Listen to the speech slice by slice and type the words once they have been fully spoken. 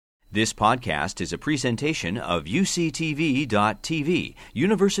This podcast is a presentation of UCTV.tv,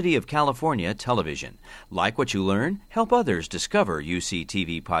 University of California Television. Like what you learn? Help others discover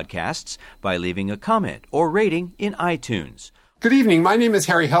UCTV podcasts by leaving a comment or rating in iTunes. Good evening. My name is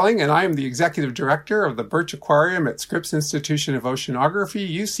Harry Helling, and I am the Executive Director of the Birch Aquarium at Scripps Institution of Oceanography,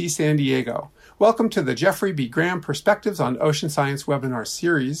 UC San Diego. Welcome to the Jeffrey B. Graham Perspectives on Ocean Science webinar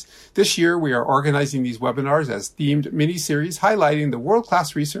series. This year, we are organizing these webinars as themed mini-series highlighting the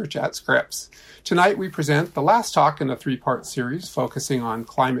world-class research at Scripps. Tonight, we present the last talk in a three-part series focusing on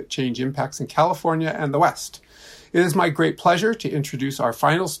climate change impacts in California and the West. It is my great pleasure to introduce our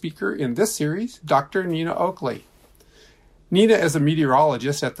final speaker in this series, Dr. Nina Oakley. Nina is a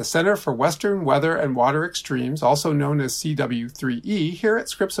meteorologist at the Center for Western Weather and Water Extremes, also known as CW3E, here at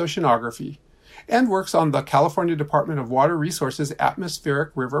Scripps Oceanography, and works on the California Department of Water Resources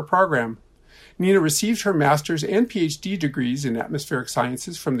Atmospheric River Program. Nina received her master's and PhD degrees in atmospheric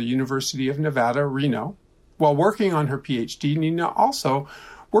sciences from the University of Nevada, Reno. While working on her PhD, Nina also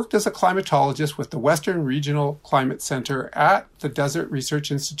worked as a climatologist with the Western Regional Climate Center at the Desert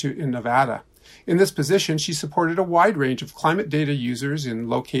Research Institute in Nevada. In this position, she supported a wide range of climate data users in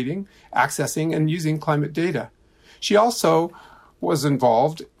locating, accessing, and using climate data. She also was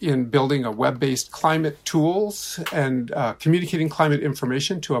involved in building a web-based climate tools and communicating climate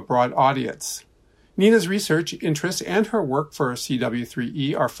information to a broad audience. Nina's research interests and her work for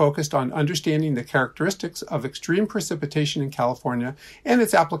CW3E are focused on understanding the characteristics of extreme precipitation in California and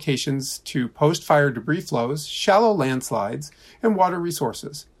its applications to post-fire debris flows, shallow landslides, and water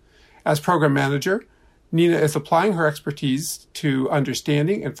resources. As program manager, Nina is applying her expertise to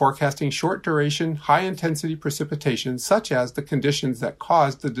understanding and forecasting short-duration, high-intensity precipitation, such as the conditions that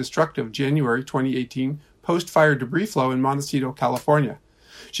caused the destructive January 2018 post-fire debris flow in Montecito, California.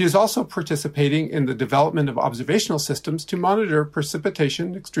 She is also participating in the development of observational systems to monitor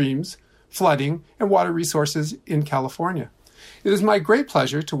precipitation extremes, flooding, and water resources in California. It is my great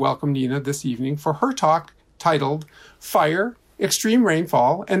pleasure to welcome Nina this evening for her talk titled Fire, Extreme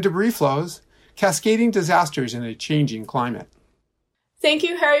Rainfall, and Debris Flows, Cascading Disasters in a Changing Climate. Thank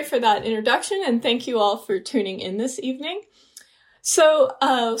you, Harry, for that introduction, and thank you all for tuning in this evening. So,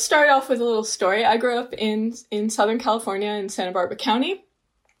 I'll start off with a little story. I grew up in Southern California in Santa Barbara County,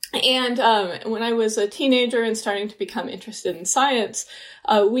 and when I was a teenager and starting to become interested in science,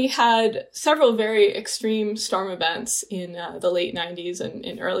 we had several very extreme storm events in the late 90s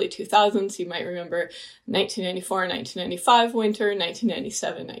and early 2000s. You might remember 1994, 1995 winter,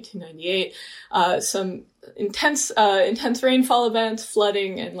 1997, 1998. Some intense rainfall events,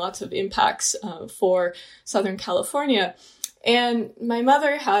 flooding, and lots of impacts for Southern California. And my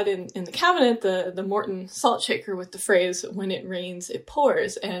mother had in the cabinet the Morton salt shaker with the phrase, "When it rains, it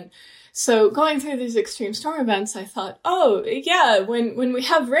pours." And so going through these extreme storm events, I thought, oh, yeah, when we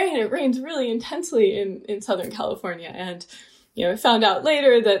have rain, it rains really intensely in Southern California. And, I found out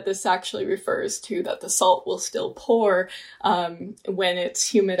later that this actually refers to that the salt will still pour when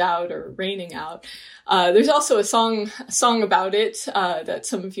it's humid out or raining out. There's also a song about it that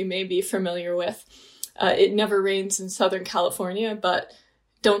some of you may be familiar with. It never rains in Southern California, but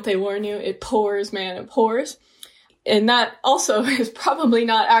don't they warn you, it pours, man, it pours. And that also is probably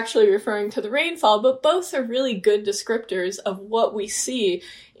not actually referring to the rainfall, but both are really good descriptors of what we see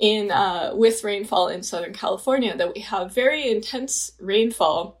in with rainfall in Southern California, that we have very intense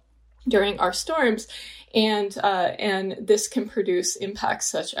rainfall during our storms, and this can produce impacts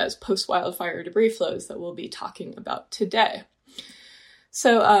such as post-wildfire debris flows that we'll be talking about today.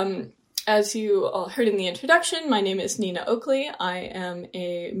 So, as you all heard in the introduction, my name is Nina Oakley. I am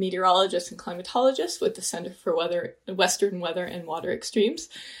a meteorologist and climatologist with the Center for Western Weather and Water Extremes.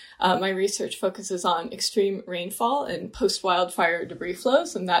 My research focuses on extreme rainfall and post-wildfire debris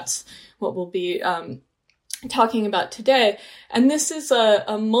flows, and that's what we'll be talking about today. And this is a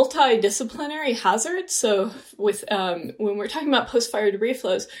multidisciplinary hazard. So when we're talking about post-fire debris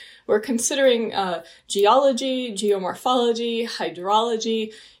flows, we're considering geology, geomorphology,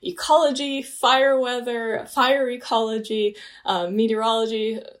 hydrology, ecology, fire weather, fire ecology,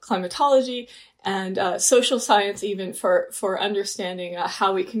 meteorology, climatology, and social science even for understanding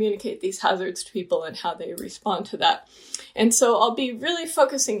how we communicate these hazards to people and how they respond to that. And so I'll be really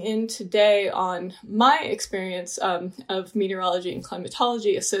focusing in today on my experience of meteorology and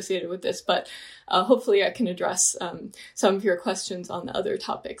climatology associated with this, but hopefully I can address some of your questions on the other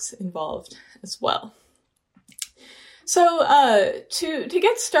topics involved as well. So to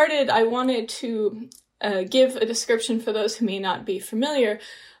get started, I wanted to give a description for those who may not be familiar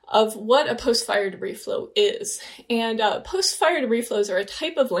of what a post-fire debris flow is. And post-fire debris flows are a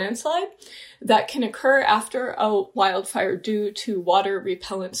type of landslide that can occur after a wildfire due to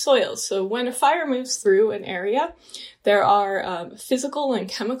water-repellent soils. So when a fire moves through an area, there are physical and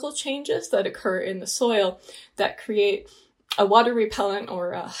chemical changes that occur in the soil that create a water repellent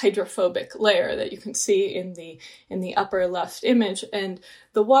or a hydrophobic layer that you can see in the upper left image. And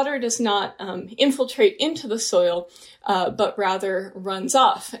the water does not infiltrate into the soil, but rather runs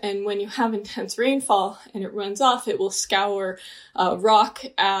off. And when you have intense rainfall and it runs off, it will scour rock,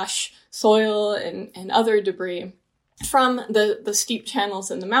 ash, soil, and other debris from the steep channels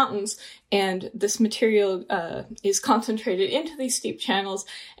in the mountains, and this material is concentrated into these steep channels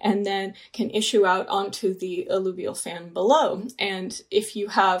and then can issue out onto the alluvial fan below. And if you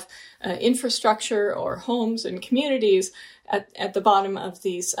have infrastructure or homes and communities at the bottom of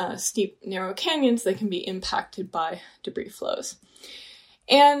these steep, narrow canyons, they can be impacted by debris flows.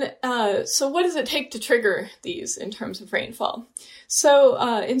 And so what does it take to trigger these in terms of rainfall? So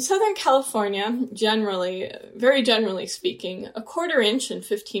in Southern California, very generally speaking, a 1/4 inch in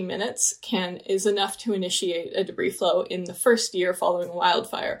 15 minutes is enough to initiate a debris flow in the first year following a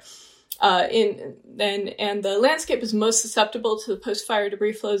wildfire. And the landscape is most susceptible to the post-fire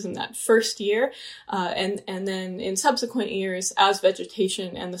debris flows in that first year, and then in subsequent years, as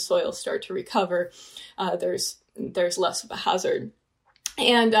vegetation and the soil start to recover, there's less of a hazard.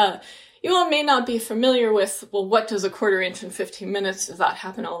 And you all may not be familiar with, well, what does a 1/4 inch in 15 minutes? Does that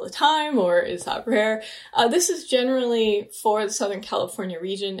happen all the time, or is that rare? This is generally, for the Southern California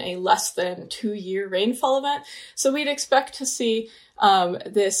region, a less than 2-year rainfall event. So we'd expect to see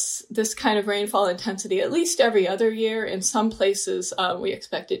this kind of rainfall intensity at least every other year. In some places, we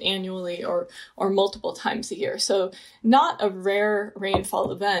expect it annually or multiple times a year. So not a rare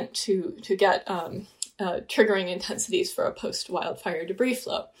rainfall event to get triggering intensities for a post-wildfire debris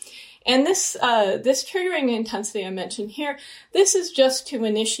flow. And this triggering intensity I mentioned here, this is just to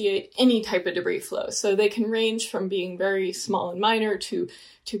initiate any type of debris flow. So they can range from being very small and minor to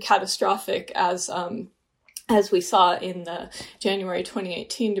catastrophic, as we saw in the January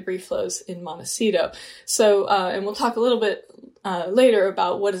 2018 debris flows in Montecito. So, and we'll talk a little bit later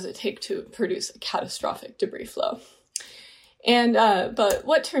about what does it take to produce a catastrophic debris flow. And but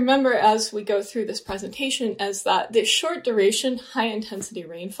what to remember as we go through this presentation is that this short duration, high intensity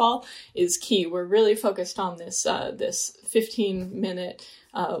rainfall is key. We're really focused on this 15-minute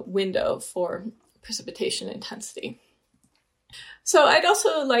window for precipitation intensity. So I'd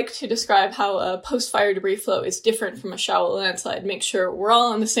also like to describe how a post-fire debris flow is different from a shallow landslide, make sure we're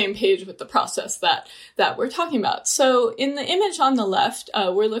all on the same page with the process that we're talking about. So in the image on the left,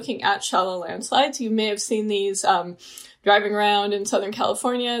 we're looking at shallow landslides. You may have seen these driving around in Southern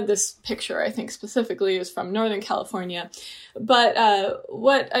California. This picture, I think specifically, is from Northern California. But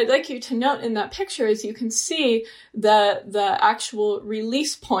what I'd like you to note in that picture is you can see the actual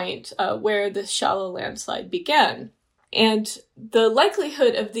release point where the shallow landslide began. And the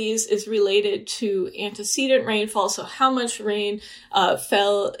likelihood of these is related to antecedent rainfall, so how much rain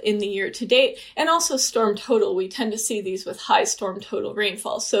fell in the year to date, and also storm total. We tend to see these with high storm total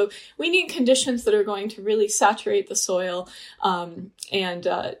rainfall. So we need conditions that are going to really saturate the soil and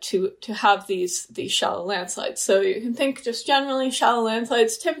to have these shallow landslides. So you can think just generally shallow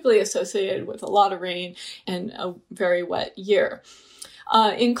landslides typically associated with a lot of rain and a very wet year.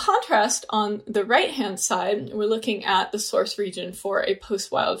 In contrast, on the right-hand side, we're looking at the source region for a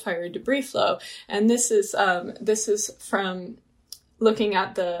post-wildfire debris flow, and this is from looking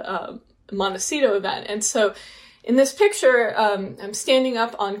at the Montecito event. And so, in this picture, I'm standing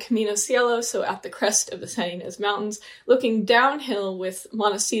up on Camino Cielo, so at the crest of the San Ynez Mountains, looking downhill with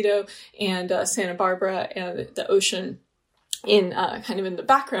Montecito and Santa Barbara and the ocean in kind of in the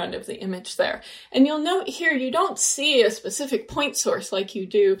background of the image there. And you'll note here you don't see a specific point source like you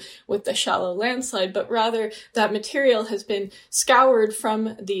do with the shallow landslide, but rather that material has been scoured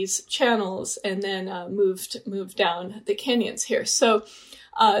from these channels and then moved down the canyons here. So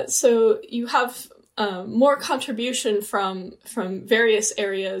you have more contribution from various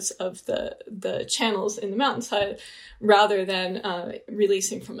areas of the channels in the mountainside rather than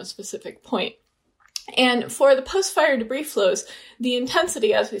releasing from a specific point. And for the post-fire debris flows, the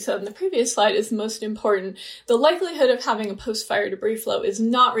intensity, as we said in the previous slide, is most important. The likelihood of having a post-fire debris flow is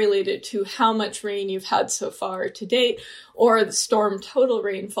not related to how much rain you've had so far to date or the storm total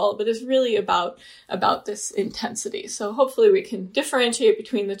rainfall, but is really about this intensity. So hopefully we can differentiate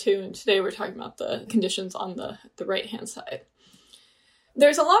between the two, and today we're talking about the conditions on the right-hand side.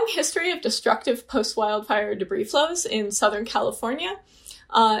 There's a long history of destructive post-wildfire debris flows in Southern California.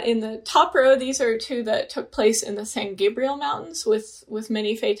 In the top row, these are two that took place in the San Gabriel Mountains with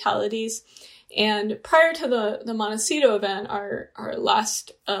many fatalities. And prior to the Montecito event, our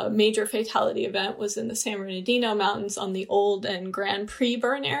last major fatality event was in the San Bernardino Mountains on the Old and Grand Prix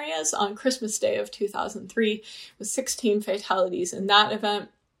burn areas on Christmas Day of 2003, with 16 fatalities in that event.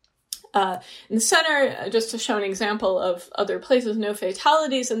 In the center, just to show an example of other places, no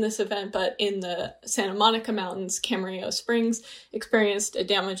fatalities in this event, but in the Santa Monica Mountains, Camarillo Springs experienced a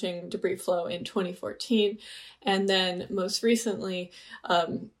damaging debris flow in 2014. And then most recently,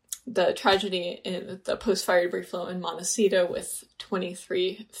 the tragedy in the post-fire debris flow in Montecito with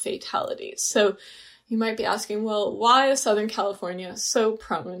 23 fatalities. So you might be asking, well, why is Southern California so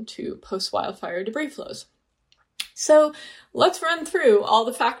prone to post-wildfire debris flows? So let's run through all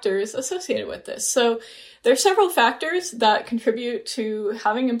the factors associated with this. So there are several factors that contribute to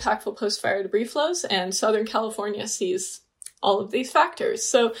having impactful post-fire debris flows, and Southern California sees all of these factors.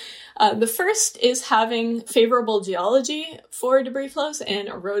 So the first is having favorable geology for debris flows and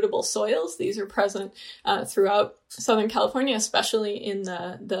erodible soils. These are present throughout Southern California, especially in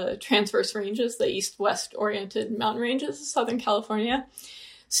the transverse ranges, the east-west oriented mountain ranges of Southern California.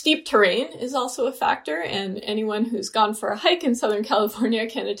 Steep terrain is also a factor, and anyone who's gone for a hike in Southern California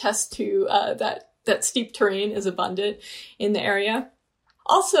can attest to that steep terrain is abundant in the area.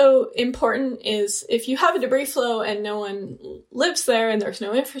 Also important is if you have a debris flow and no one lives there and there's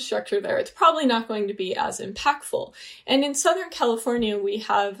no infrastructure there, it's probably not going to be as impactful. And in Southern California, we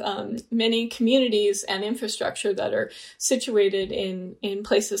have many communities and infrastructure that are situated in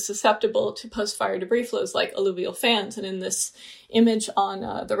places susceptible to post-fire debris flows like alluvial fans. And in this image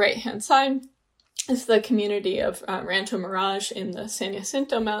on the right-hand side, is the community of Rancho Mirage in the San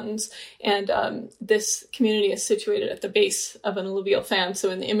Jacinto Mountains, and this community is situated at the base of an alluvial fan.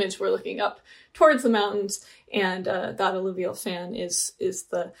 So in the image, we're looking up towards the mountains, and that alluvial fan is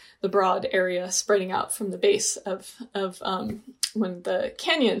the broad area spreading out from the base of one of the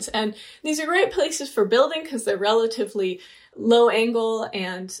canyons. And these are great places for building because they're relatively low angle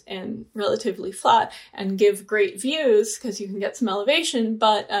and relatively flat and give great views because you can get some elevation,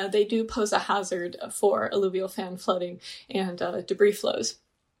 but they do pose a hazard for alluvial fan flooding and debris flows.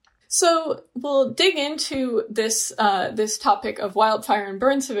 So we'll dig into this topic of wildfire and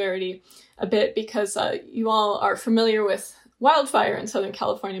burn severity a bit because you all are familiar with wildfire in Southern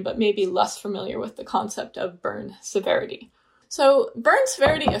California, but maybe less familiar with the concept of burn severity. So burn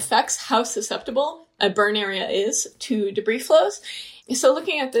severity affects how susceptible a burn area is to debris flows. So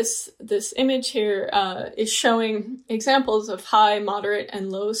looking at this image here is showing examples of high, moderate,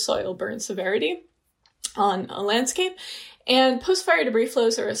 and low soil burn severity on a landscape. And post-fire debris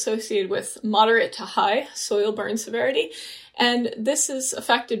flows are associated with moderate to high soil burn severity. And this is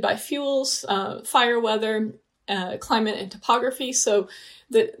affected by fuels, fire weather, climate, and topography. So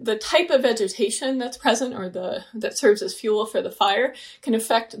the type of vegetation that's present or that serves as fuel for the fire can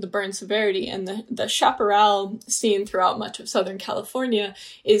affect the burn severity. And the chaparral seen throughout much of Southern California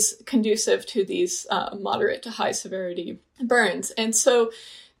is conducive to these moderate to high severity burns. And so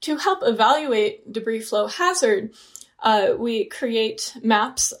to help evaluate debris flow hazard, we create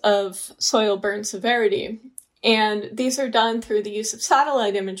maps of soil burn severity. And these are done through the use of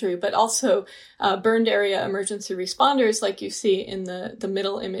satellite imagery, but also burned area emergency responders, like you see in the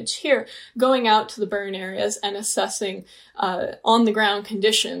middle image here, going out to the burn areas and assessing on-the-ground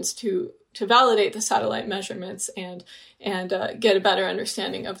conditions to validate the satellite measurements and get a better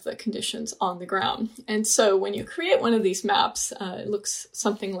understanding of the conditions on the ground. And so when you create one of these maps, it looks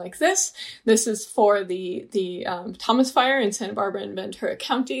something like this. This is for the Thomas Fire in Santa Barbara and Ventura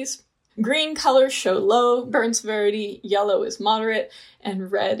counties. Green colors show low burn severity, yellow is moderate, and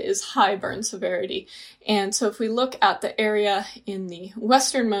red is high burn severity. And so if we look at the area in the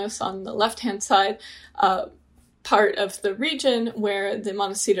westernmost on the left-hand side, part of the region where the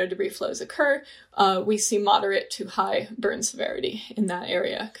Montecito debris flows occur, we see moderate to high burn severity in that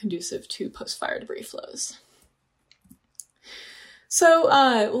area, conducive to post-fire debris flows. So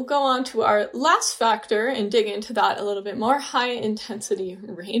we'll go on to our last factor and dig into that a little bit more, high-intensity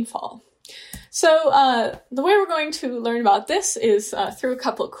rainfall. So the way we're going to learn about this is through a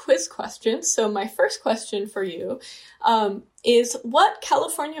couple of quiz questions. So my first question for you is, what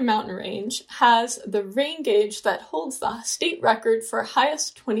California mountain range has the rain gauge that holds the state record for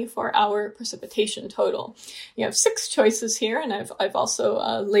highest 24-hour precipitation total? You have 6 choices here, and I've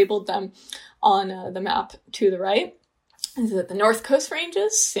also labeled them on the map to the right. Is it the North Coast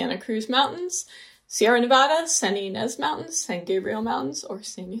Ranges, Santa Cruz Mountains, Sierra Nevada, San Ynez Mountains, San Gabriel Mountains, or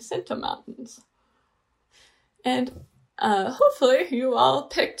San Jacinto Mountains? And hopefully you all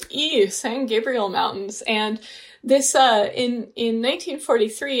picked E, San Gabriel Mountains. And This, in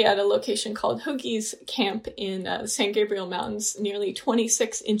 1943, at a location called Hoagie's Camp in the San Gabriel Mountains, nearly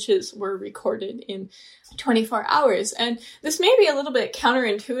 26 inches were recorded in 24 hours. And this may be a little bit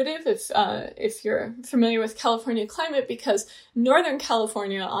counterintuitive if you're familiar with California climate, because Northern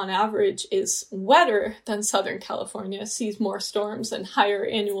California on average is wetter than Southern California, sees more storms and higher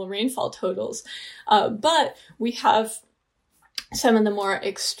annual rainfall totals. But we have some of the more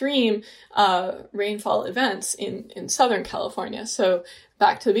extreme rainfall events in Southern California. So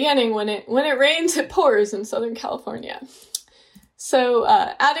back to the beginning, when it rains, it pours in Southern California. So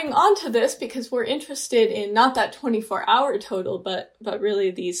adding on to this, because we're interested in not that 24-hour total, but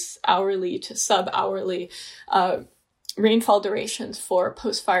really these hourly to sub-hourly rainfall durations for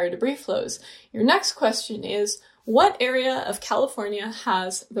post-fire debris flows, your next question is, what area of California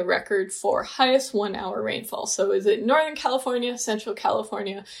has the record for highest 1-hour rainfall? So is it Northern California, Central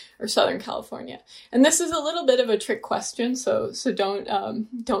California, or Southern California? And this is a little bit of a trick question, so don't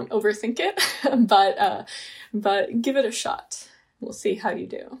overthink it, but give it a shot. We'll see how you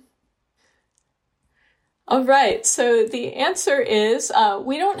do. All right, so the answer is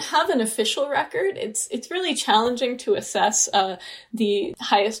we don't have an official record. It's really challenging to assess the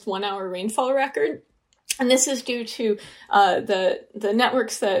highest 1-hour rainfall record. And this is due to the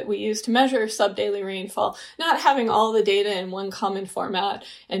networks that we use to measure sub-daily rainfall not having all the data in one common format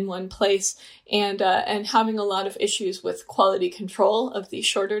in one place, and having a lot of issues with quality control of the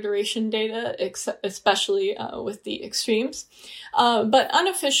shorter duration data, especially with the extremes. But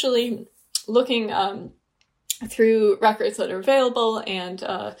unofficially, looking through records that are available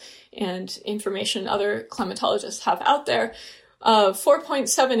and information other climatologists have out there,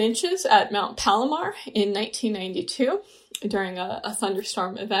 4.7 inches at Mount Palomar in 1992 during a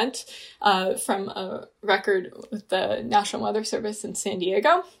thunderstorm event from a record with the National Weather Service in San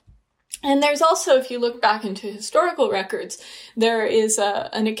Diego. And there's also, if you look back into historical records, there is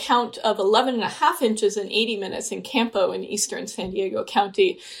an account of 11.5 inches in 80 minutes in Campo in eastern San Diego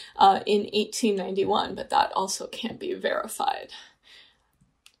County in 1891, but that also can't be verified.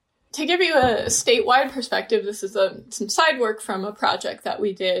 To give you a statewide perspective, this is some side work from a project that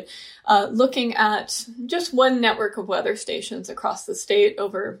we did looking at just one network of weather stations across the state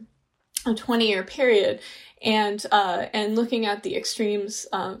over a 20-year period, and looking at the extremes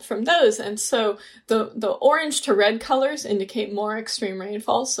from those. And so the orange to red colors indicate more extreme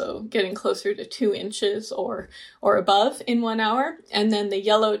rainfall, so getting closer to 2 inches or above in 1 hour. And then the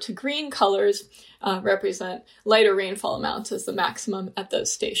yellow to green colors represent lighter rainfall amounts as the maximum at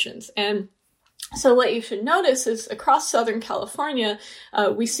those stations. And so what you should notice is across Southern California,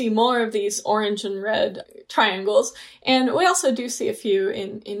 we see more of these orange and red triangles, and we also do see a few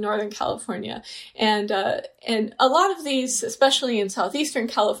in Northern California. And a lot of these, especially in Southeastern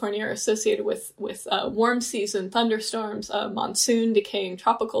California, are associated with warm season thunderstorms, monsoon decaying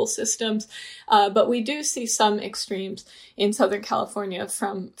tropical systems. But we do see some extremes in Southern California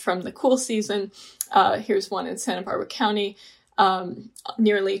from the cool season. Here's one in Santa Barbara County.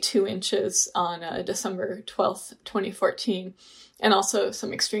 Nearly 2 inches on December 12th, 2014, and also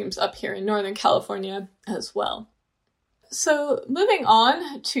some extremes up here in Northern California as well. So moving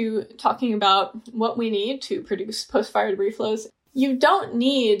on to talking about what we need to produce post-fire debris flows, you don't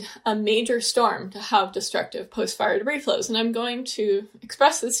need a major storm to have destructive post-fire debris flows, and I'm going to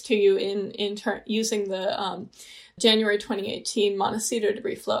express this to you using the January 2018 Montecito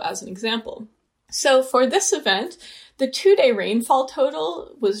debris flow as an example. So for this event, the 2-day rainfall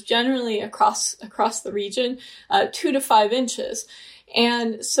total was generally across the region 2 to 5 inches.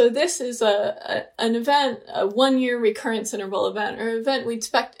 And so this is an event, a 1-year recurrence interval event, or event we'd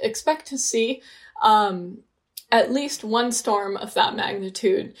expect to see at least one storm of that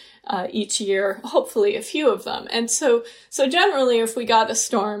magnitude each year, hopefully a few of them. And so generally, if we got a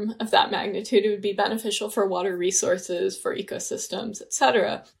storm of that magnitude, it would be beneficial for water resources, for ecosystems,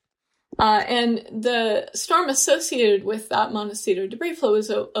 etc. And the storm associated with that Montecito debris flow was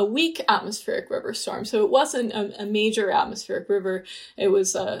a weak atmospheric river storm. So it wasn't a major atmospheric river. It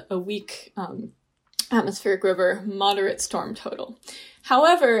was a weak atmospheric river, moderate storm total.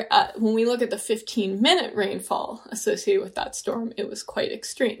 However, when we look at the 15-minute rainfall associated with that storm, it was quite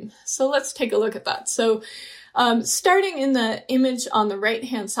extreme. So let's take a look at that. So starting in the image on the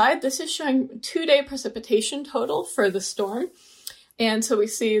right-hand side, this is showing 2-day precipitation total for the storm. And so we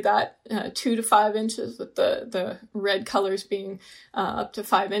see that 2 to 5 inches, with the red colors being up to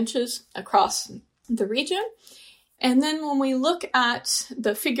 5 inches across the region. And then when we look at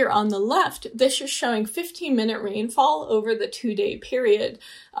the figure on the left, this is showing 15-minute rainfall over the 2-day period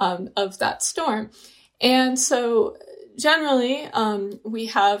of that storm. And so generally, we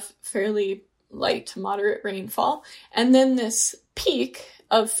have fairly light to moderate rainfall, and then this peak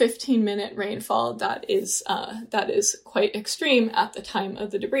of 15-minute rainfall that is quite extreme at the time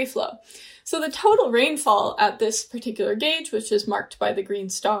of the debris flow. So the total rainfall at this particular gauge, which is marked by the green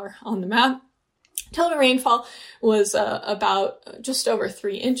star on the map, total rainfall was about just over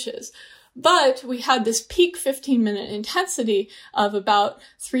 3 inches. But we had this peak 15-minute intensity of about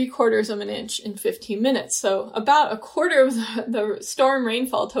 3/4 of an inch in 15 minutes. So about a quarter of the storm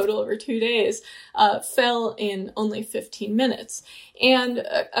rainfall total over 2 days fell in only 15 minutes. And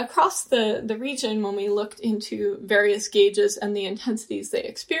across the region, when we looked into various gauges and the intensities they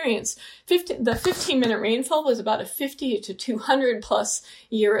experienced, the 15-minute rainfall was about a 50 to 200 plus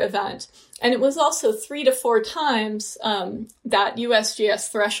year event. And it was also 3 to 4 times that USGS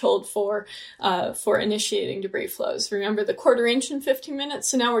threshold for initiating debris flows. Remember the 1/4 inch in 15 minutes?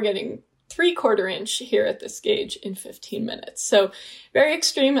 So now we're getting 3/4 inch here at this gauge in 15 minutes. So very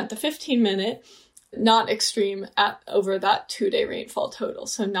extreme at the 15-minute, not extreme at over that 2-day rainfall total.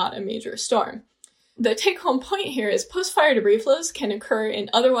 So not a major storm. The take-home point here is post-fire debris flows can occur in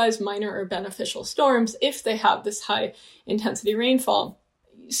otherwise minor or beneficial storms if they have this high intensity rainfall.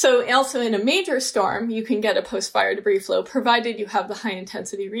 So also in a major storm, you can get a post-fire debris flow provided you have the high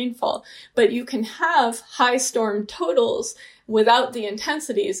intensity rainfall, but you can have high storm totals without the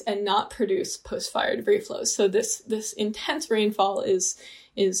intensities and not produce post-fire debris flows. So this intense rainfall is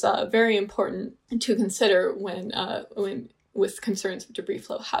very important to consider when with concerns of debris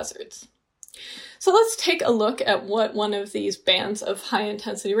flow hazards. So let's take a look at what one of these bands of high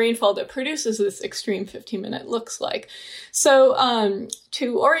intensity rainfall that produces this extreme 15-minute looks like. So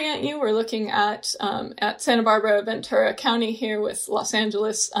to orient you, we're looking at Santa Barbara, Ventura County here with Los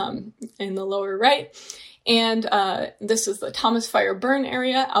Angeles in the lower right. And this is the Thomas Fire burn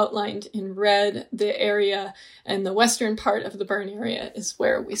area outlined in red. The area in the western part of the burn area is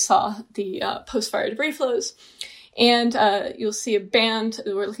where we saw the post-fire debris flows. And you'll see a band.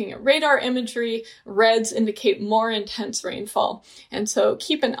 We're looking at radar imagery. Reds indicate more intense rainfall. And so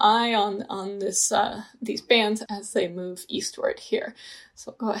keep an eye on this these bands as they move eastward here.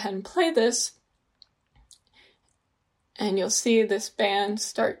 So I'll go ahead and play this. And you'll see this band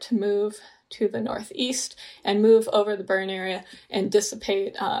start to move to the northeast and move over the burn area and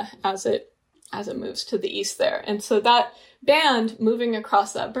dissipate as it moves to the east there. And so that band moving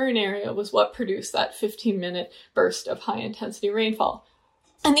across that burn area was what produced that 15-minute burst of high-intensity rainfall.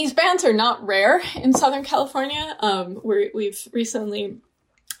 And these bands are not rare in Southern California. We've recently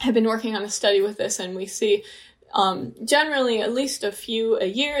have been working on a study with this, and we see generally at least a few a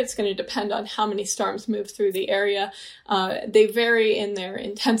year. It's going to depend on how many storms move through the area. They vary in their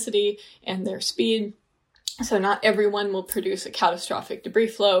intensity and their speed. So not everyone will produce a catastrophic debris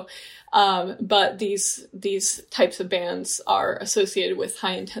flow, but these types of bands are associated with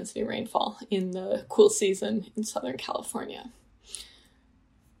high intensity rainfall in the cool season in Southern California.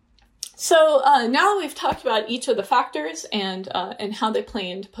 So now that we've talked about each of the factors and how they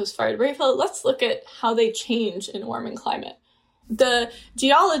play into post-fire debris flow, let's look at how they change in a warming climate. The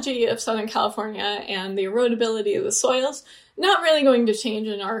geology of Southern California and the erodibility of the soils not really going to change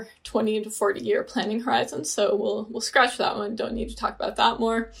in our 20 to 40 year planning horizon, so we'll scratch that one. Don't need to talk about that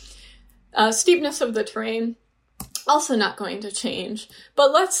more. Steepness of the terrain, also not going to change.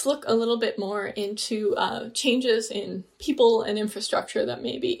 But let's look a little bit more into changes in people and infrastructure that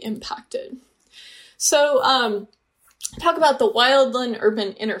may be impacted. So talk about the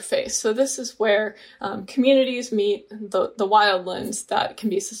wildland-urban interface. So this is where communities meet the wildlands that can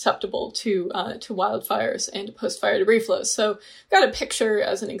be susceptible to wildfires and to post-fire debris flows. So I've got a picture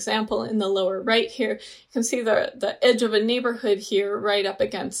as an example in the lower right here. You can see the edge of a neighborhood here right up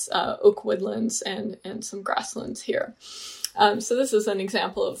against oak woodlands and some grasslands here. So this is an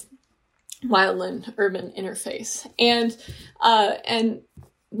example of wildland-urban interface. And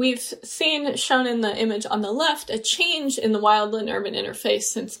we've seen, shown in the image on the left, a change in the wildland-urban interface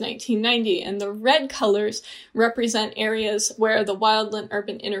since 1990, and the red colors represent areas where the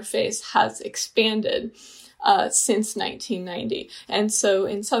wildland-urban interface has expanded since 1990. And so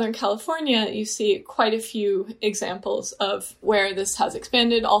in Southern California, you see quite a few examples of where this has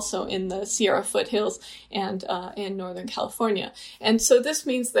expanded, also in the Sierra foothills and in Northern California. And so this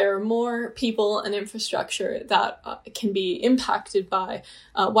means there are more people and infrastructure that can be impacted by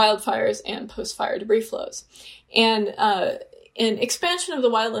wildfires and post-fire debris flows. And an expansion of the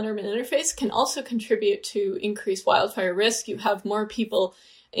wildland-urban interface can also contribute to increased wildfire risk. You have more people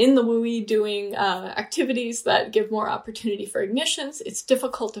in the WUI doing activities that give more opportunity for ignitions. It's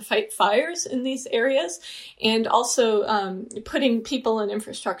difficult to fight fires in these areas, and also putting people and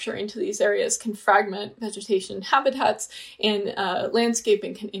infrastructure into these areas can fragment vegetation habitats, and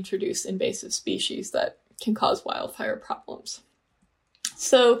landscaping can introduce invasive species that can cause wildfire problems.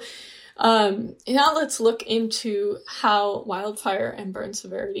 So now let's look into how wildfire and burn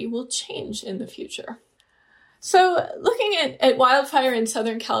severity will change in the future. So looking at wildfire in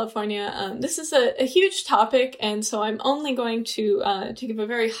Southern California, this is a huge topic, and so I'm only going to give a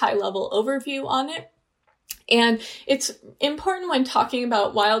very high-level overview on it. And it's important when talking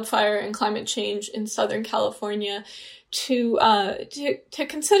about wildfire and climate change in Southern California to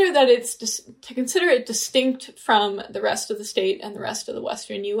consider that consider it distinct from the rest of the state and the rest of the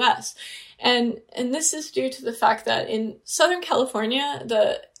Western U.S. And this is due to the fact that in Southern California,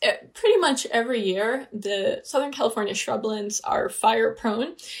 pretty much every year, the Southern California shrublands are fire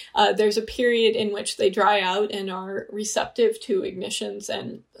prone. There's a period in which they dry out and are receptive to ignitions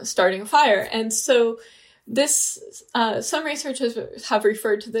and starting a fire. And so some researchers have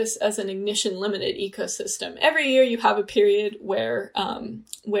referred to this as an ignition-limited ecosystem. Every year you have a period where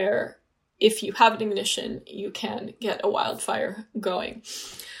if you have an ignition, you can get a wildfire going.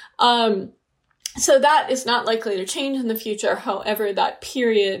 So that is not likely to change in the future. However, that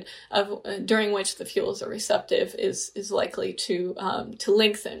period during which the fuels are receptive is likely to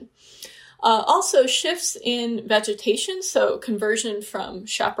lengthen. Also, shifts in vegetation, so conversion from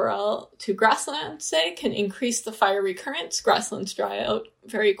chaparral to grassland, say, can increase the fire recurrence. Grasslands dry out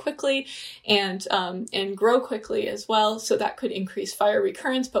very quickly and grow quickly as well, so that could increase fire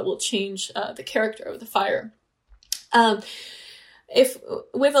recurrence, but will change the character of the fire. If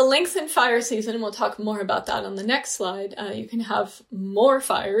with a lengthened fire season, and we'll talk more about that on the next slide, you can have more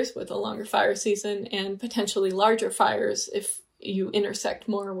fires with a longer fire season and potentially larger fires if you intersect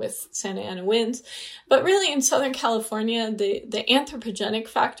more with Santa Ana winds. But really in Southern California, the anthropogenic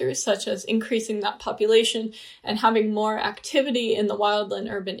factors such as increasing that population and having more activity in the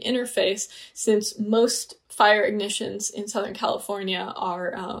wildland-urban interface, since most fire ignitions in Southern California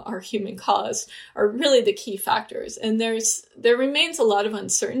are human caused, are really the key factors. And there remains a lot of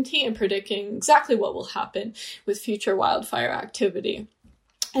uncertainty in predicting exactly what will happen with future wildfire activity.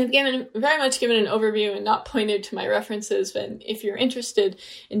 I've very much given an overview and not pointed to my references, but if you're interested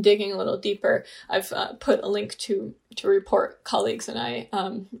in digging a little deeper, I've put a link to a report colleagues and I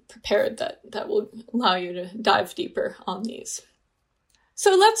prepared that will allow you to dive deeper on these.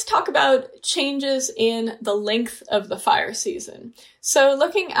 So let's talk about changes in the length of the fire season. So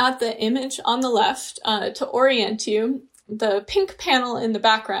looking at the image on the left, to orient you, the pink panel in the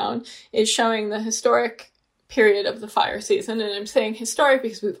background is showing the historic period of the fire season, and I'm saying historic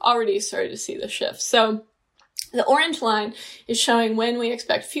because we've already started to see the shift. So the orange line is showing when we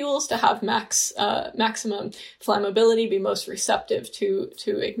expect fuels to have maximum flammability, be most receptive to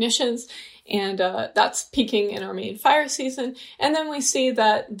ignitions, and that's peaking in our main fire season. And then we see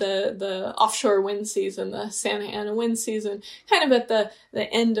that the offshore wind season, the Santa Ana wind season, kind of at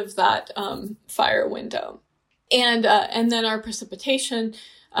the end of that fire window, and then our precipitation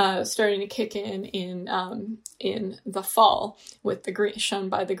starting to kick in the fall with the green shown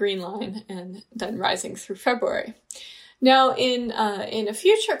by the green line, and then rising through February. Now, in a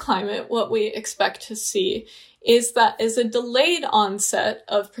future climate, what we expect to see is a delayed onset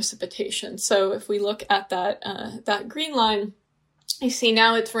of precipitation. So if we look at that green line, you see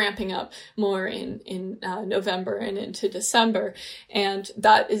now it's ramping up more in November and into December, and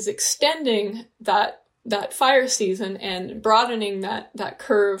that is extending that fire season and broadening that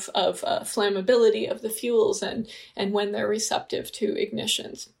curve of flammability of the fuels and when they're receptive to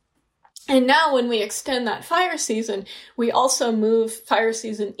ignitions. And now when we extend that fire season, we also move fire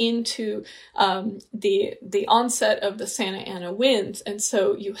season into the onset of the Santa Ana winds. And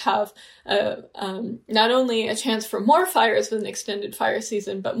so you have not only a chance for more fires with an extended fire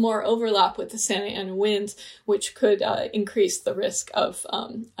season, but more overlap with the Santa Ana winds, which could increase the risk of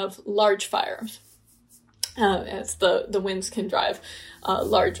large fires. As the winds can drive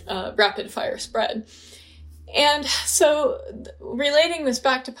large, rapid fire spread. And so relating this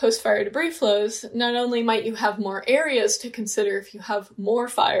back to post-fire debris flows, not only might you have more areas to consider if you have more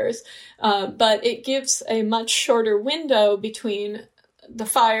fires, but it gives a much shorter window between the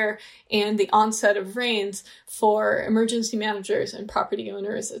fire and the onset of rains for emergency managers and property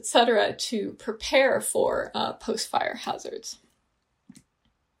owners, etc., to prepare for post-fire hazards.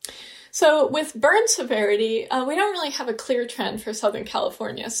 So with burn severity, we don't really have a clear trend for Southern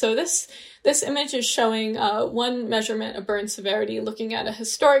California. So this image is showing one measurement of burn severity looking at a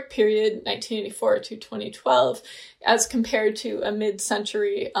historic period, 1984 to 2012, as compared to a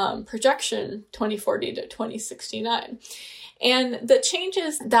mid-century projection, 2040 to 2069. And the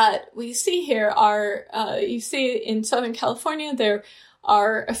changes that we see here are, you see in Southern California, there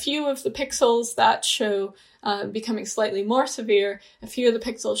are a few of the pixels that show becoming slightly more severe, a few of the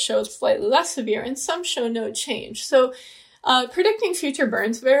pixels show slightly less severe, and some show no change. So predicting future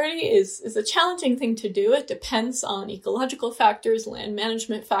burn severity is a challenging thing to do. It depends on ecological factors, land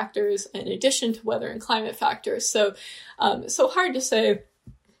management factors, in addition to weather and climate factors. So hard to say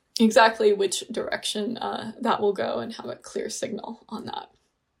exactly which direction that will go and have a clear signal on that.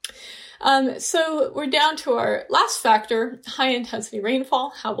 So we're down to our last factor, high intensity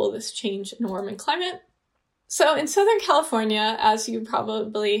rainfall. How will this change in a warming climate? So in Southern California, as you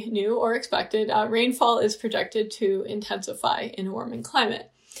probably knew or expected, rainfall is projected to intensify in a warming climate.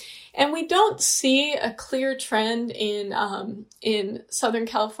 And we don't see a clear trend in Southern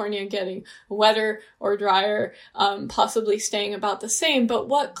California getting wetter or drier, possibly staying about the same. But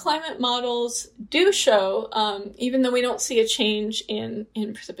what climate models do show, even though we don't see a change in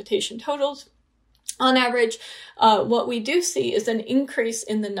precipitation totals, on average, what we do see is an increase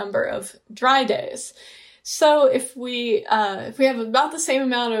in the number of dry days. So if we have about the same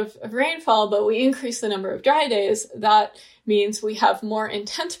amount of rainfall, but we increase the number of dry days, that means we have more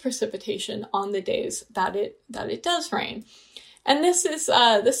intense precipitation on the days that it does rain. And this is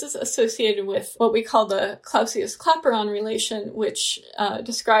associated with what we call the Clausius-Clapeyron relation, which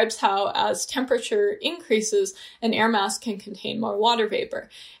describes how as temperature increases, an air mass can contain more water vapor.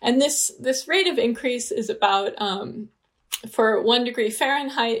 And this rate of increase is about for 1 degree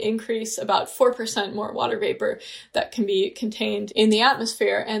Fahrenheit increase, about 4% more water vapor that can be contained in the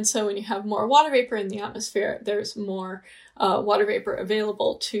atmosphere. And so when you have more water vapor in the atmosphere, there's more water vapor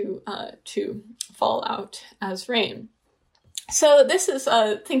available to fall out as rain. So this is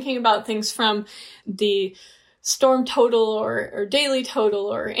thinking about things from the storm total or daily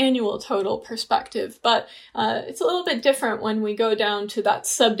total or annual total perspective. But it's a little bit different when we go down to that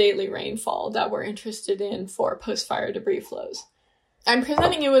sub-daily rainfall that we're interested in for post-fire debris flows. I'm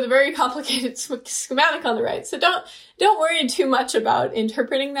presenting you with a very complicated schematic on the right, so don't worry too much about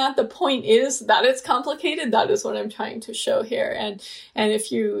interpreting that. The point is that it's complicated. That is what I'm trying to show here. And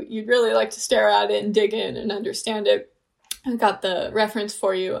if you'd really like to stare at it and dig in and understand it, I've got the reference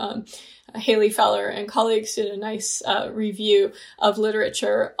for you. Haley Feller and colleagues did a nice review of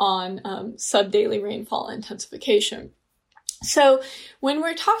literature on sub-daily rainfall intensification. So when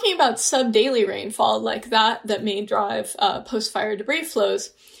we're talking about sub-daily rainfall like that may drive post-fire debris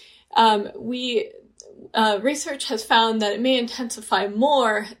flows, research has found that it may intensify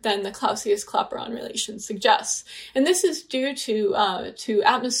more than the Clausius-Clapeyron relation suggests. And this is due to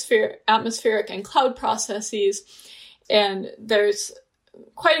atmospheric and cloud processes, and there's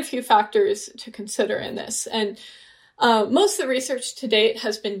quite a few factors to consider in this. And most of the research to date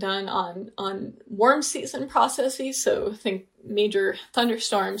has been done on warm season processes, so think major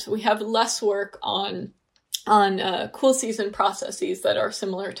thunderstorms. We have less work on cool season processes that are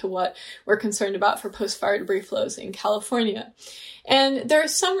similar to what we're concerned about for post-fire debris flows in California. And there are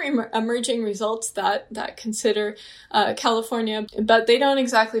some emerging results that consider California, but they don't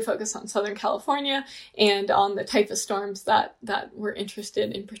exactly focus on Southern California and on the type of storms that we're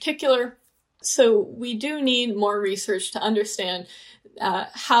interested in particular. So we do need more research to understand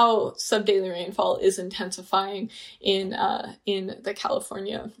how sub-daily rainfall is intensifying in the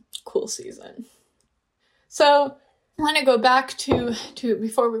California cool season. So I want to go back to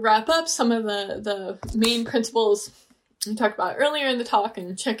before we wrap up some of the main principles we talked about earlier in the talk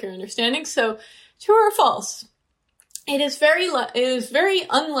and check your understanding. So true or false? It is very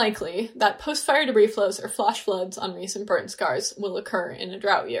unlikely that post-fire debris flows or flash floods on recent burn scars will occur in a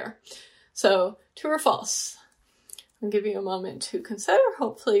drought year. So true or false? I'll give you a moment to consider.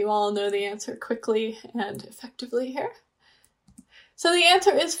 Hopefully you all know the answer quickly and effectively here. So the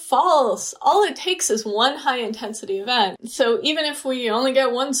answer is false. All it takes is one high-intensity event. So even if we only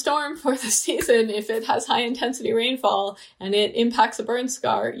get one storm for the season, if it has high-intensity rainfall and it impacts a burn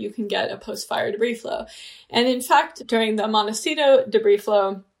scar, you can get a post-fire debris flow. And in fact, during the Montecito debris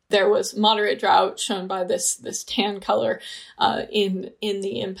flow, there was moderate drought shown by this tan color in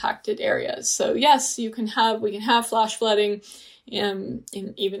the impacted areas. So yes, we can have flash flooding,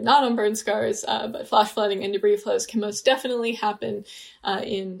 even not on burn scars, but flash flooding and debris flows can most definitely happen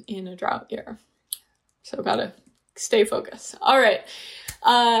in a drought year. So gotta stay focused. All right,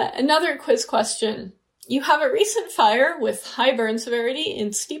 another quiz question. you have a recent fire with high burn severity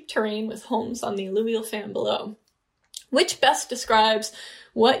in steep terrain with homes on the alluvial fan below. Which best describes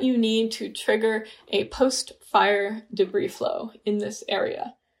what you need to trigger a post-fire debris flow in this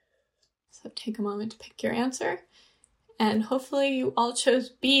area? So take a moment to pick your answer. And hopefully you all chose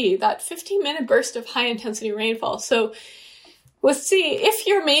B, that 15-minute burst of high-intensity rainfall. So with C, if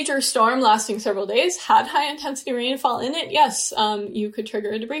your major storm lasting several days had high-intensity rainfall in it, yes, you could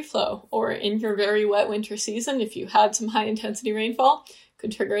trigger a debris flow. Or in your very wet winter season, if you had some high-intensity rainfall,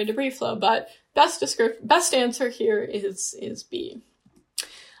 could trigger a debris flow. But best answer here is B.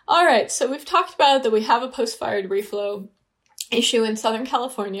 All right, so we've talked about that we have a post-fire debris flow issue in Southern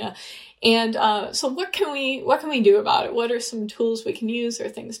California. And so what can we do about it? What are some tools we can use or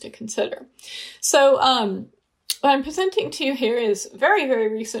things to consider? So what I'm presenting to you here is very,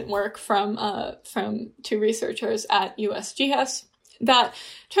 very recent work from two researchers at USGS that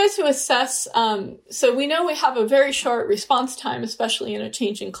tries to assess, so we know we have a very short response time, especially in a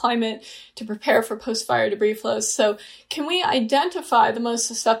changing climate, to prepare for post-fire debris flows. So can we identify the most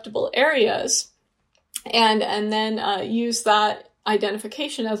susceptible areas and then use that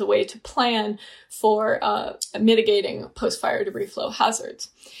identification as a way to plan for mitigating post-fire debris flow hazards?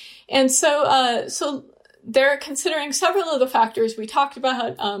 And so they're considering several of the factors we talked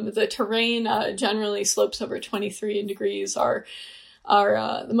about. The terrain generally slopes over 23 degrees are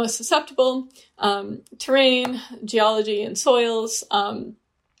the most susceptible. Terrain, geology, and soils.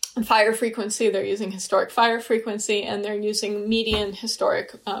 Fire frequency, they're using historic fire frequency, and they're using median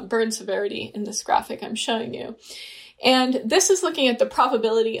historic burn severity in this graphic I'm showing you. And this is looking at the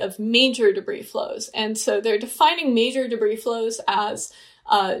probability of major debris flows. And so they're defining major debris flows as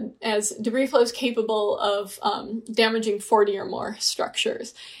debris flows capable of damaging 40 or more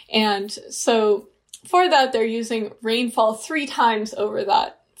structures. And so for that, they're using rainfall 3 times over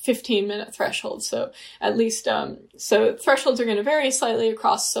that 15-minute threshold. So at least, so thresholds are going to vary slightly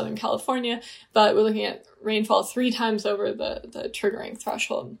across Southern California, but we're looking at rainfall 3 times over the triggering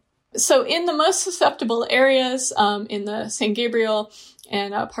threshold. So in the most susceptible areas, in the San Gabriel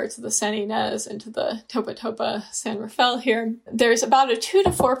and parts of the San Ynez into the Topa San Rafael here, there's about a 2 to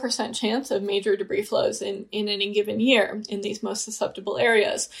 4% chance of major debris flows in any given year in these most susceptible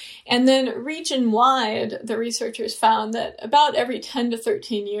areas. And then region-wide, the researchers found that about every 10 to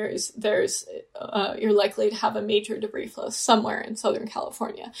 13 years, you're likely to have a major debris flow somewhere in Southern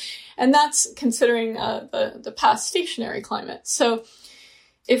California. And that's considering the past stationary climate. So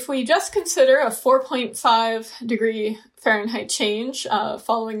if we just consider a 4.5 degree Fahrenheit change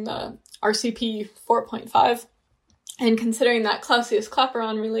following the RCP 4.5, and considering that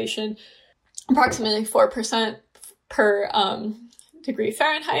Clausius-Clapeyron relation, approximately 4% per degree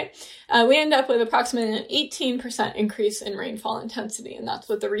Fahrenheit, we end up with approximately an 18% increase in rainfall intensity, and that's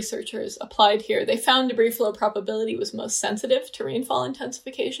what the researchers applied here. They found debris flow probability was most sensitive to rainfall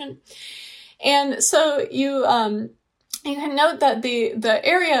intensification. And so you can note that the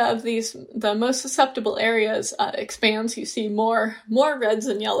area of the most susceptible areas expands. You see more reds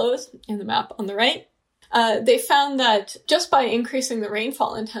and yellows in the map on the right. They found that just by increasing the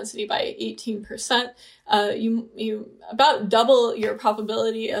rainfall intensity by 18%, you about double your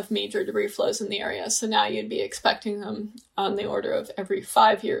probability of major debris flows in the area. So now you'd be expecting them on the order of every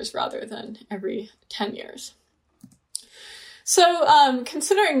 5 years rather than every 10 years. So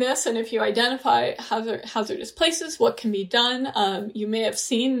considering this, and if you identify hazardous places, what can be done? You may have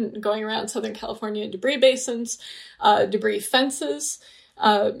seen going around Southern California debris basins, debris fences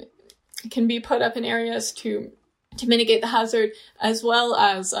can be put up in areas to mitigate the hazard, as well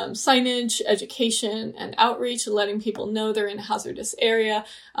as signage, education, and outreach, letting people know they're in a hazardous area.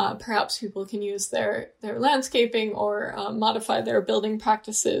 Perhaps people can use their landscaping or modify their building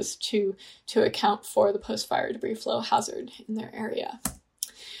practices to account for the post-fire debris flow hazard in their area.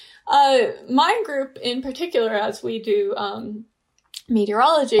 My group in particular, as we do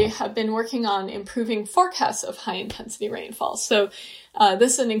meteorology, have been working on improving forecasts of high-intensity rainfall. So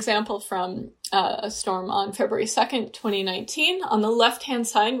this is an example from a storm on February 2nd, 2019. On the left-hand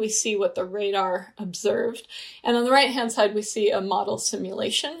side, we see what the radar observed. And on the right-hand side, we see a model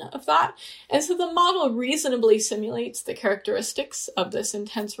simulation of that. And so the model reasonably simulates the characteristics of this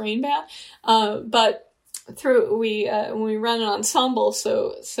intense rain band. But when we run an ensemble,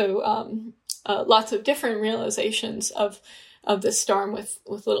 so lots of different realizations of this storm with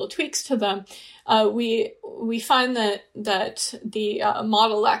little tweaks to them, we find that the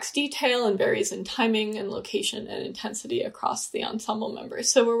model lacks detail and varies in timing and location and intensity across the ensemble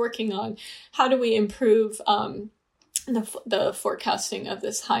members. So we're working on how do we improve the forecasting of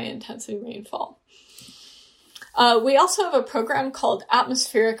this high intensity rainfall. We also have a program called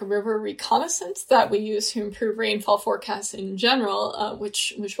Atmospheric River Reconnaissance that we use to improve rainfall forecasts in general,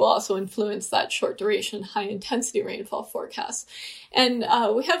 which will also influence that short duration, high intensity rainfall forecast. And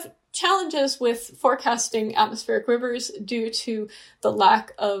we have challenges with forecasting atmospheric rivers due to the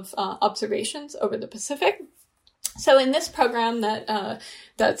lack of observations over the Pacific. So in this program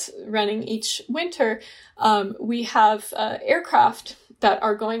that's running each winter, we have aircraft that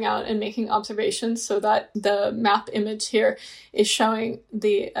are going out and making observations, so that the map image here is showing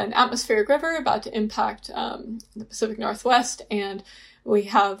an atmospheric river about to impact the Pacific Northwest, and we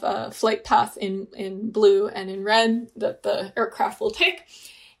have a flight path in blue and in red that the aircraft will take.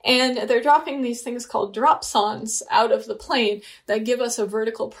 And they're dropping these things called dropsondes out of the plane that give us a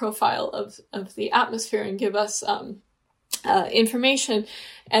vertical profile of the atmosphere and give us information.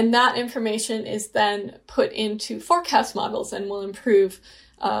 And that information is then put into forecast models and will improve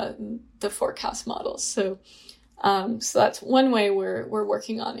the forecast models. So that's one way we're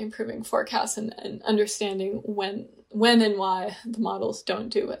working on improving forecasts and understanding when and why the models don't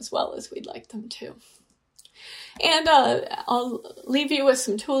do as well as we'd like them to. And I'll leave you with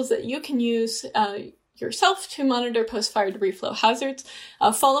some tools that you can use yourself to monitor post-fire debris flow hazards,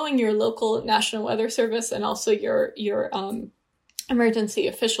 following your local National Weather Service and also your emergency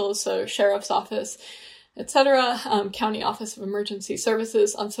officials, so Sheriff's Office, etc., County Office of Emergency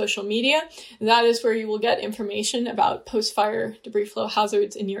Services on social media. That is where you will get information about post-fire debris flow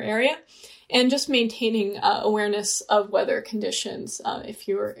hazards in your area, and just maintaining awareness of weather conditions if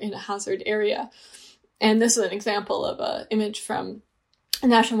you're in a hazard area. And this is an example of an image from the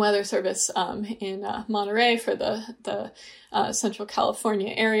National Weather Service in Monterey for the Central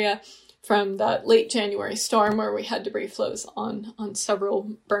California area from that late January storm where we had debris flows on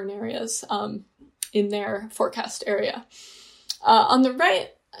several burn areas in their forecast area. On the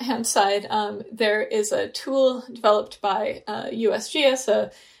right-hand side, there is a tool developed by USGS,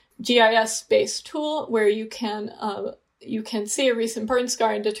 a GIS-based tool where you can see a recent burn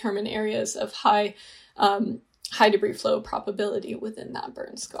scar and determine areas of high debris flow probability within that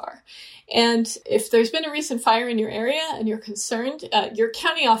burn scar. And if there's been a recent fire in your area and you're concerned, your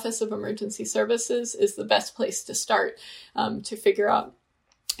County Office of Emergency Services is the best place to start to figure out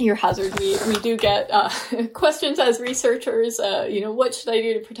your hazard. We do get questions as researchers, what should I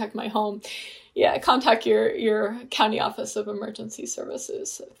do to protect my home? Yeah, contact your County Office of Emergency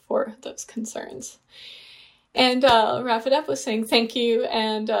Services for those concerns. And I'll wrap it up with saying thank you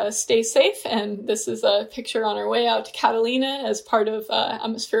and stay safe. And this is a picture on our way out to Catalina as part of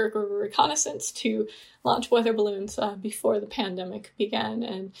Atmospheric River Reconnaissance to launch weather balloons before the pandemic began.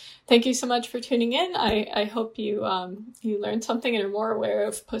 And thank you so much for tuning in. I hope you learned something and are more aware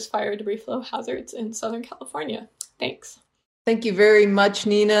of post-fire debris flow hazards in Southern California. Thanks. Thank you very much,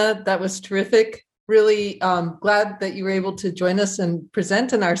 Nina. That was terrific. Really glad that you were able to join us and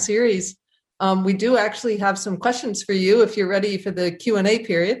present in our series. We do actually have some questions for you if you're ready for the Q&A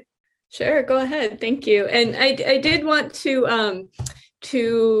period. Sure, go ahead. Thank you. And I did want to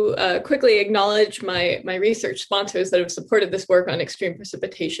quickly acknowledge my research sponsors that have supported this work on extreme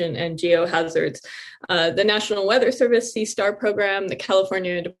precipitation and geohazards. The National Weather Service CSTAR program, the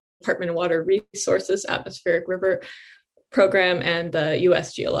California Department of Water Resources Atmospheric River program, and the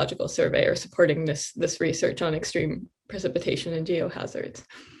U.S. Geological Survey are supporting this research on extreme precipitation and geohazards.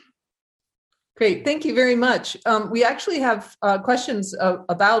 Great, thank you very much. We actually have questions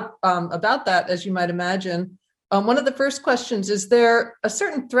about that, as you might imagine. One of the first questions, is there a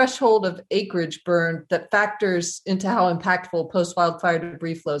certain threshold of acreage burn that factors into how impactful post-wildfire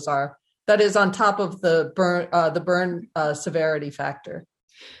debris flows are? That is on top of the burn severity factor.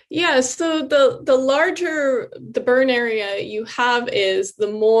 Yeah, so the larger the burn area you have is,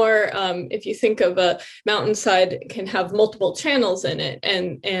 the more, if you think of a mountainside, can have multiple channels in it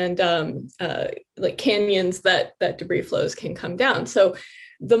and like canyons that debris flows can come down. So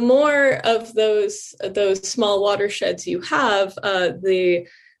the more of those small watersheds you have,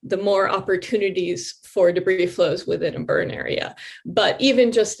 the more opportunities for debris flows within a burn area. But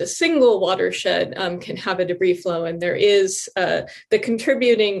even just a single watershed can have a debris flow, and there is the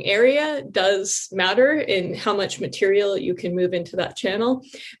contributing area does matter in how much material you can move into that channel.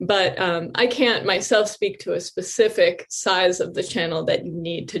 But I can't myself speak to a specific size of the channel that you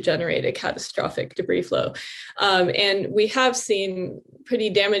need to generate a catastrophic debris flow. And we have seen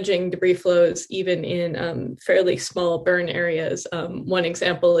pretty damaging debris flows even in fairly small burn areas. One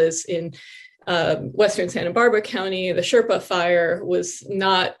example is in Western Santa Barbara County. The Sherpa fire was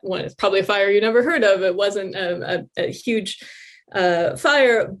not one, it's probably a fire you never heard of. It wasn't a huge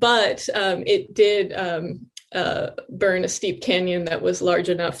fire, but it did burn a steep canyon that was large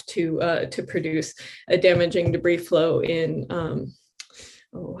enough to produce a damaging debris flow in,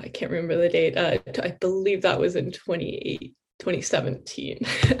 I can't remember the date. I believe that was in 2017.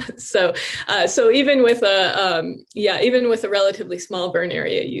 So even with a relatively small burn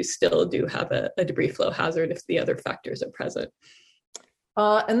area, you still do have a debris flow hazard if the other factors are present.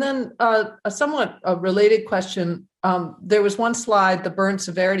 And then a somewhat related question. There was one slide, the burn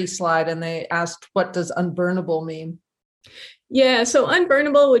severity slide, and they asked, what does unburnable mean? Yeah, so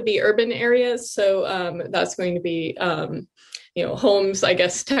unburnable would be urban areas. So that's going to be, homes, I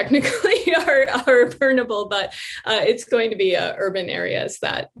guess, technically are burnable, but it's going to be urban areas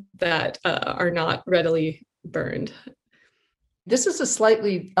that are not readily burned. This is a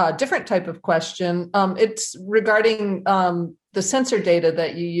slightly different type of question. It's regarding the sensor data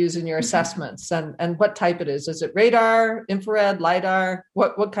that you use in your assessments and what type it is. Is it radar, infrared, LiDAR?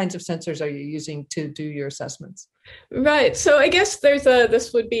 What kinds of sensors are you using to do your assessments? Right. So I guess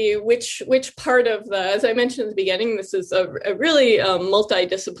this would be which part of as I mentioned at the beginning, this is a really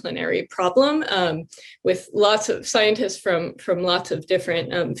multidisciplinary problem with lots of scientists from lots of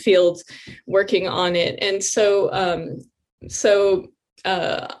different fields working on it. And so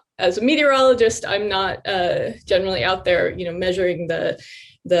as a meteorologist, I'm not generally out there, measuring the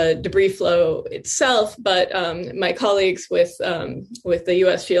debris flow itself, but my colleagues with the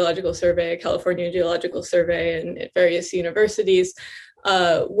U.S. Geological Survey, California Geological Survey, and at various universities,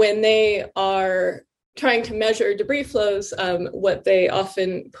 when they are trying to measure debris flows, what they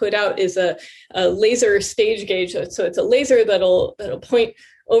often put out is a laser stage gauge. So it's a laser that'll point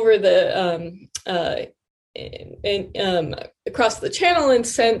over the across the channel and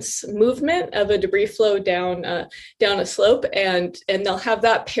sense movement of a debris flow down a slope, and they'll have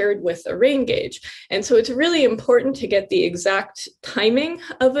that paired with a rain gauge. And so it's really important to get the exact timing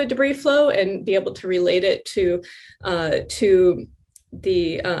of a debris flow and be able to relate it to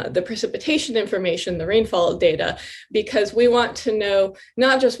the precipitation information, the rainfall data, because we want to know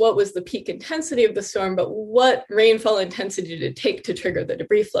not just what was the peak intensity of the storm, but what rainfall intensity did it take to trigger the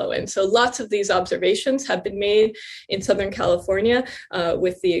debris flow. And so lots of these observations have been made in Southern California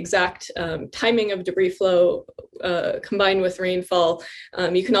with the exact timing of debris flow combined with rainfall.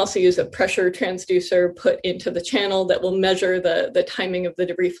 You can also use a pressure transducer put into the channel that will measure the timing of the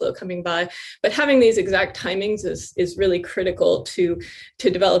debris flow coming by. But having these exact timings is really critical to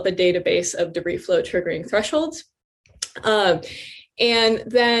develop a database of debris flow triggering thresholds. And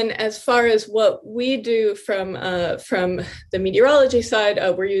then as far as what we do from the meteorology side,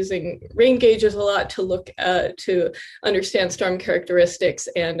 we're using rain gauges a lot to look to understand storm characteristics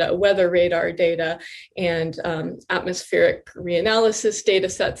and weather radar data and atmospheric reanalysis data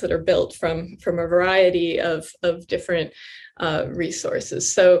sets that are built from a variety of different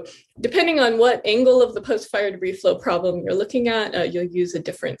resources. So depending on what angle of the post-fire debris flow problem you're looking at, you'll use a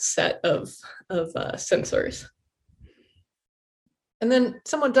different set of sensors. And then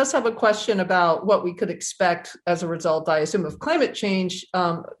someone does have a question about what we could expect as a result, I assume, of climate change.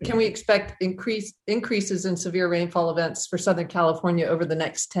 Can we expect increases in severe rainfall events for Southern California over the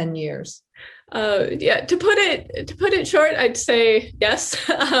next 10 years? To put it short, I'd say yes.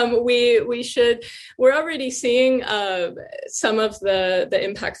 We should. We're already seeing some of the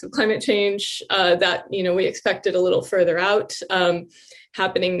impacts of climate change that we expected a little further out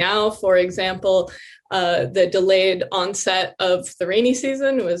happening now. For example, the delayed onset of the rainy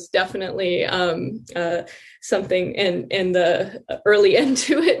season was definitely something, and the early end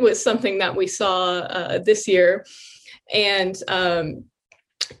to it was something that we saw this year, and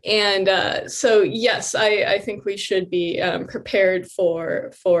so yes, I think we should be prepared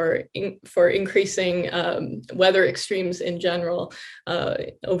for increasing weather extremes in general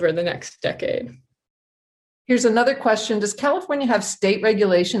over the next decade. Here's another question. Does California have state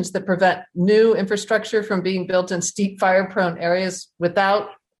regulations that prevent new infrastructure from being built in steep fire-prone areas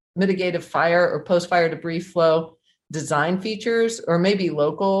without mitigated fire or post-fire debris flow design features, or maybe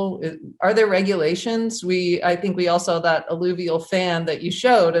local? Are there regulations? I think we all saw that alluvial fan that you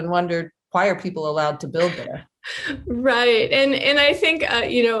showed and wondered, why are people allowed to build there? Right. And I think,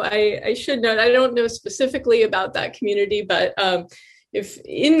 I should note, I don't know specifically about that community, but if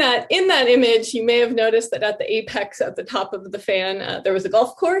in that image, you may have noticed that at the apex at the top of the fan, there was a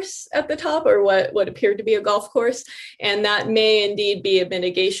golf course at the top, or what appeared to be a golf course. And that may indeed be a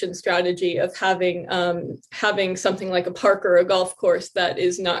mitigation strategy of having something like a park or a golf course that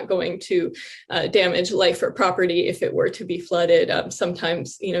is not going to damage life or property if it were to be flooded.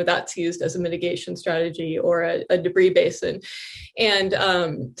 Sometimes, that's used as a mitigation strategy or a debris basin. And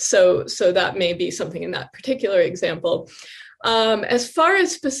so that may be something in that particular example. As far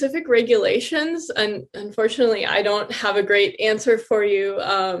as specific regulations, unfortunately, I don't have a great answer for you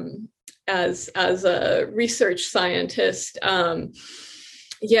as a research scientist.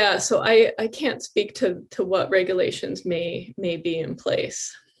 So I can't speak to what regulations may be in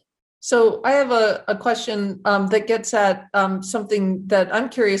place. So I have a question that gets at something that I'm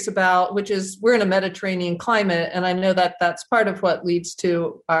curious about, which is we're in a Mediterranean climate, and I know that that's part of what leads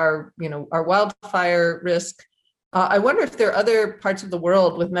to our wildfire risk. I wonder if there are other parts of the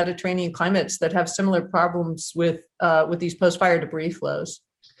world with Mediterranean climates that have similar problems with these post-fire debris flows.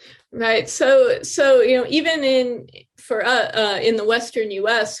 Right. So even in the Western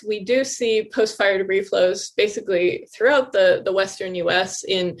U.S., we do see post-fire debris flows basically throughout the Western U.S.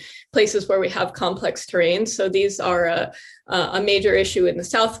 in places where we have complex terrain. So these are a major issue in the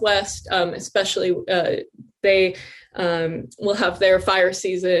Southwest, especially they will have their fire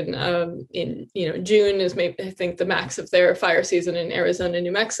season in June is maybe, I think, the max of their fire season in Arizona,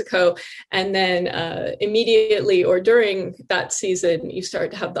 New Mexico, and then immediately or during that season you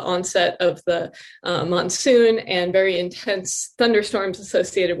start to have the onset of the monsoon and very intense thunderstorms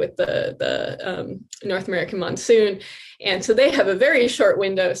associated with the North American monsoon, and so they have a very short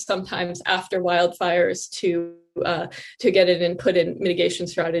window sometimes after wildfires to get it and put in mitigation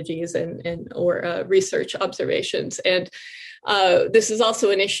strategies or research observations. And this is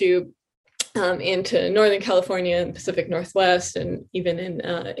also an issue into Northern California and Pacific Northwest, and even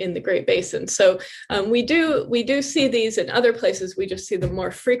in the Great Basin. So we do see these in other places. We just see them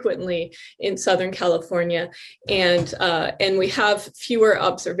more frequently in Southern California, and we have fewer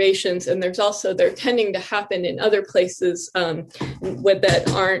observations. And they're tending to happen in other places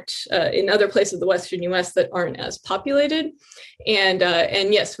that aren't in other places of the Western U.S. that aren't as populated. And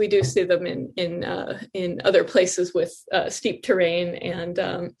yes, we do see them in other places with steep terrain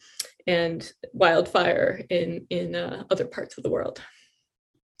and wildfire in other parts of the world.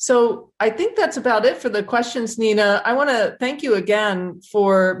 So I think that's about it for the questions, Nina. I want to thank you again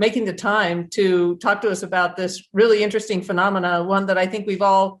for making the time to talk to us about this really interesting phenomena, one that I think we've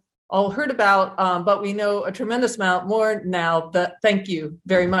all heard about, but we know a tremendous amount more now. Thank you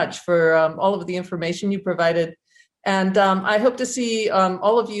very much for all of the information you provided. And I hope to see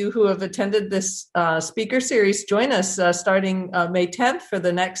all of you who have attended this speaker series join us starting May 10th for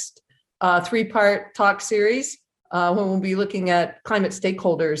the next 3-part talk series when we'll be looking at climate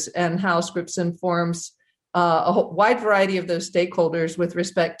stakeholders and how Scripps informs a wide variety of those stakeholders with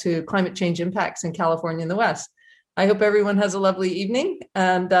respect to climate change impacts in California and the West. I hope everyone has a lovely evening,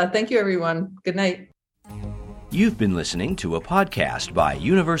 and thank you, everyone. Good night. You've been listening to a podcast by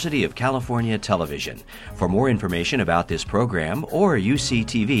University of California Television. For more information about this program or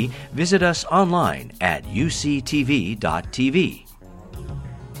UCTV, visit us online at uctv.tv.